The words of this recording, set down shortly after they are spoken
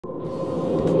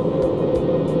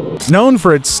Known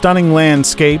for its stunning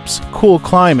landscapes, cool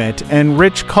climate, and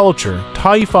rich culture,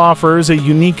 Taif offers a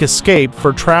unique escape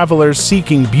for travelers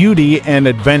seeking beauty and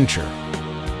adventure.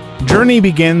 Journey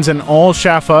begins in Al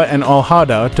Shafa and Al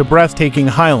Hada to breathtaking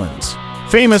highlands.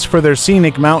 Famous for their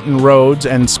scenic mountain roads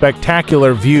and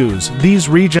spectacular views, these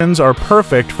regions are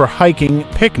perfect for hiking,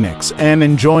 picnics, and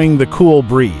enjoying the cool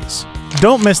breeze.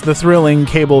 Don't miss the thrilling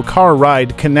cable car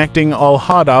ride connecting Al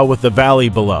Hada with the valley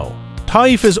below.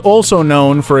 Taif is also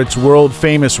known for its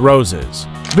world-famous roses.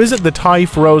 Visit the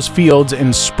Taif rose fields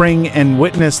in spring and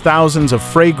witness thousands of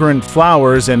fragrant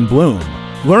flowers in bloom.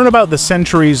 Learn about the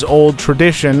centuries-old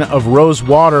tradition of rose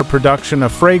water production, a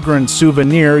fragrant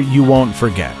souvenir you won't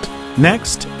forget.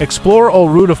 Next, explore Al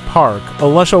Rudaf Park, a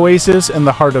lush oasis in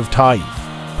the heart of Taif.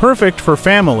 Perfect for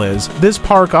families, this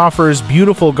park offers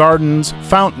beautiful gardens,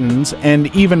 fountains,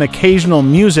 and even occasional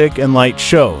music and light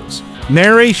shows.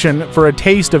 Narration for a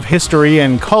taste of history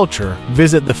and culture,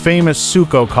 visit the famous Souk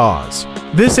Okaz.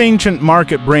 This ancient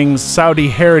market brings Saudi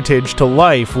heritage to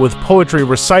life with poetry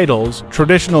recitals,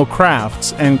 traditional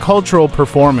crafts, and cultural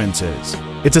performances.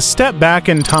 It's a step back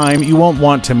in time you won't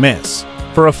want to miss.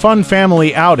 For a fun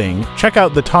family outing, check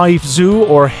out the Taif Zoo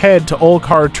or head to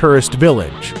Olkar Tourist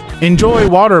Village. Enjoy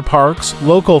water parks,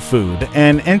 local food,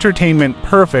 and entertainment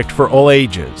perfect for all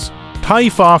ages.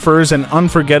 Taif offers an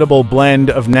unforgettable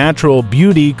blend of natural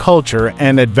beauty, culture,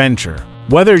 and adventure.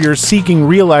 Whether you're seeking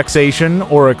relaxation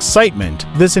or excitement,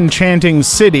 this enchanting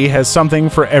city has something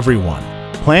for everyone.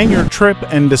 Plan your trip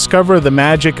and discover the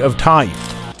magic of Taif.